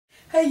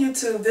Hey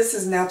YouTube, this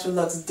is Natural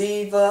Lux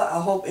Diva.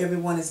 I hope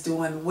everyone is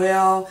doing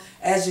well.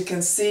 As you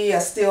can see, I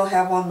still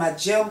have on my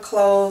gym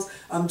clothes.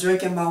 I'm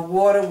drinking my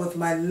water with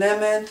my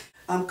lemon.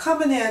 I'm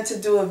coming in to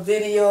do a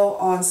video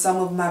on some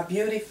of my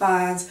beauty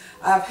finds.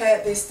 I've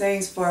had these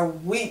things for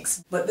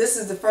weeks, but this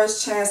is the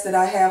first chance that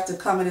I have to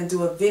come in and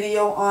do a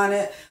video on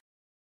it.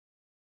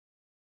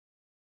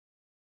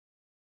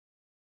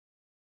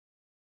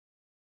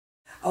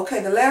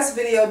 Okay, the last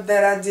video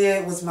that I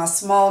did was my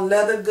small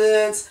leather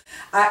goods.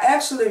 I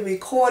actually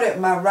recorded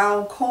my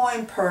round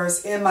coin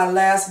purse in my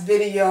last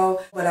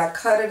video, but I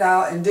cut it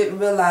out and didn't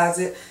realize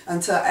it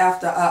until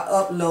after I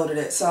uploaded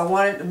it. So I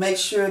wanted to make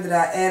sure that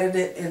I added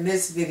it in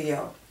this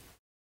video.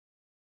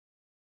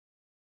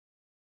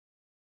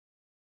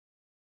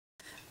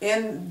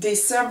 In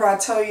December, I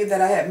told you that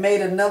I had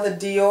made another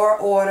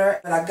Dior order,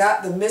 but I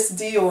got the Miss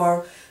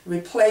Dior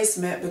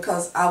replacement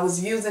because I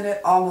was using it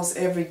almost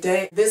every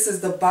day. This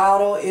is the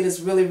bottle. It is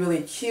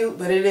really cute,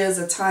 but it is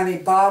a tiny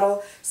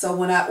bottle. So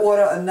when I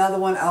order another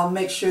one, I'll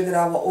make sure that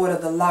I will order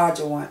the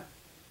larger one.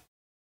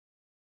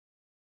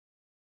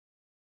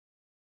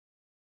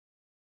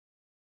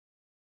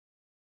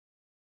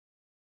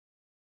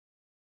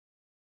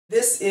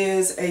 This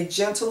is a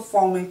gentle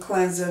foaming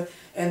cleanser,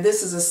 and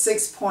this is a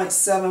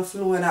 6.7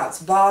 fluid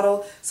ounce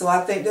bottle, so I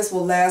think this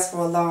will last for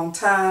a long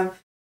time.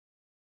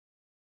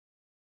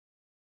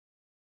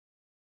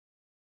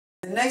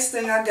 The next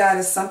thing I got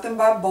is something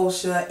by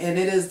Boscia, and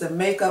it is the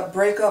Makeup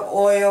Breakup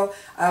Oil.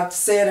 I've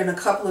said in a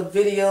couple of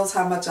videos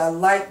how much I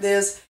like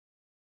this.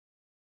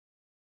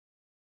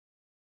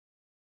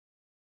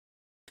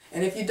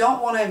 And if you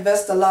don't want to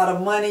invest a lot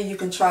of money, you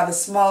can try the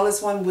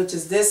smallest one, which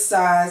is this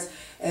size.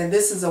 And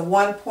this is a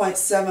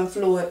 1.7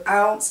 fluid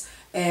ounce,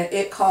 and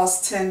it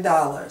costs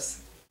 $10.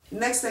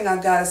 Next thing I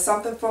got is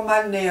something for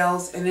my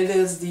nails, and it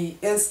is the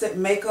Instant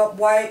Makeup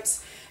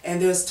Wipes.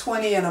 And there's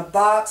 20 in a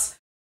box.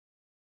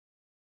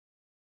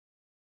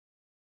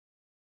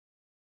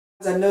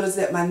 I noticed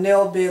that my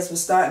nail beds were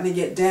starting to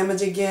get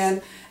damaged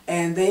again,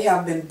 and they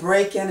have been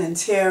breaking and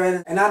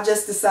tearing, and I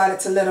just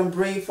decided to let them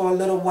breathe for a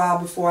little while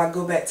before I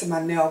go back to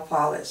my nail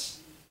polish.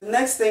 The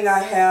next thing I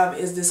have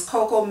is this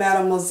Coco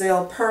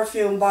Mademoiselle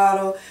perfume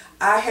bottle.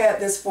 I had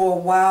this for a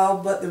while,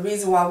 but the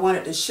reason why I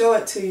wanted to show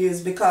it to you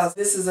is because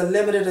this is a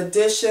limited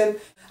edition.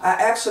 I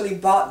actually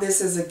bought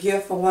this as a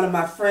gift for one of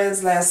my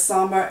friends last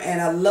summer,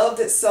 and I loved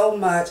it so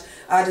much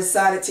I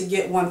decided to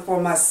get one for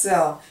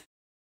myself.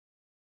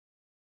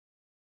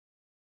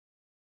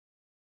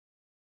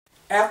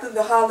 After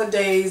the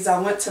holidays, I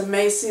went to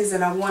Macy's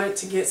and I wanted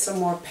to get some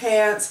more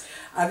pants.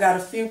 I got a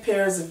few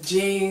pairs of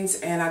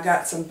jeans and I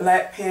got some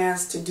black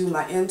pants to do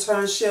my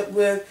internship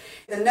with.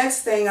 The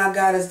next thing I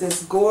got is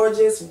this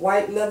gorgeous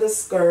white leather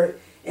skirt,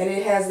 and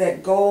it has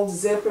that gold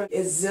zipper.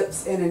 It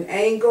zips in an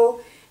angle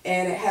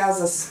and it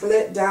has a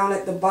split down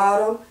at the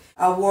bottom.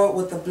 I wore it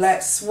with a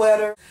black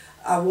sweater.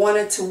 I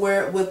wanted to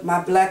wear it with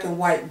my black and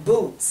white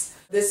boots.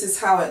 This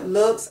is how it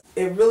looks.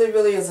 It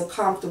really is a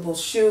comfortable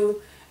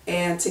shoe.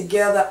 And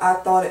together I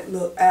thought it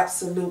looked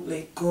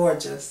absolutely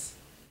gorgeous.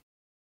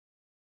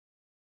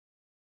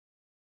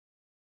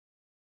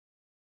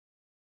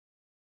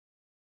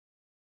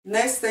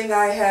 Next thing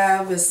I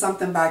have is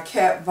something by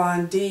Kat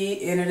Von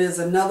D, and it is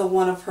another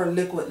one of her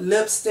liquid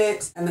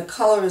lipsticks, and the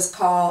color is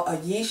called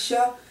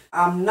Ayesha.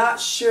 I'm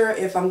not sure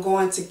if I'm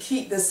going to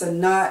keep this or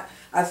not.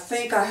 I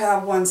think I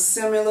have one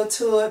similar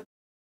to it.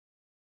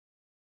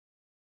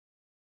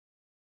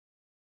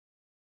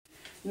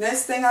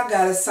 Next thing I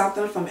got is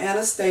something from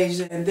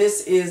Anastasia, and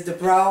this is the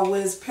Brow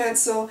Wiz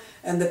pencil,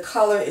 and the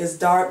color is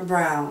dark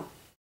brown.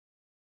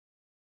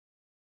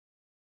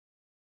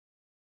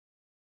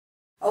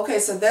 Okay,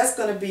 so that's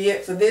going to be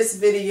it for this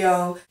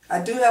video. I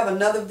do have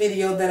another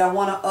video that I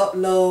want to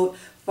upload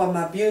for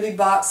my beauty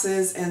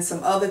boxes and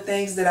some other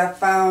things that I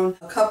found.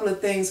 A couple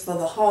of things for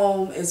the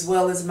home as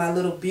well as my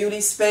little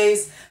beauty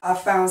space. I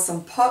found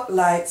some puck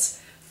lights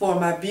for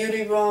my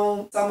beauty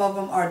room. Some of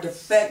them are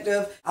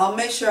defective. I'll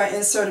make sure I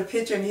insert a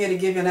picture in here to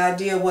give you an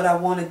idea of what I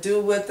want to do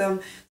with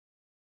them.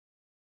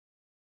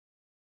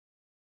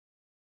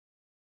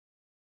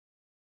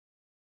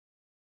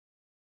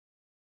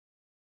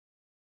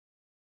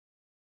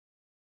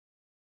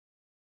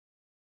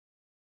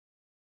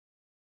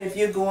 If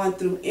you're going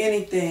through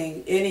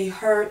anything, any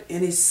hurt,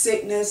 any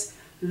sickness,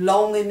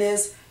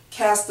 loneliness,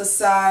 cast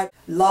aside,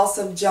 loss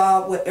of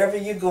job, whatever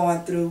you're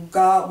going through,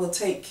 God will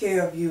take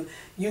care of you.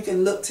 You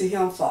can look to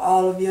Him for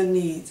all of your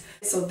needs.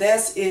 So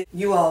that's it.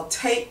 You all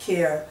take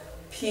care.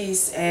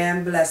 Peace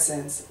and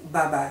blessings.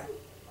 Bye-bye.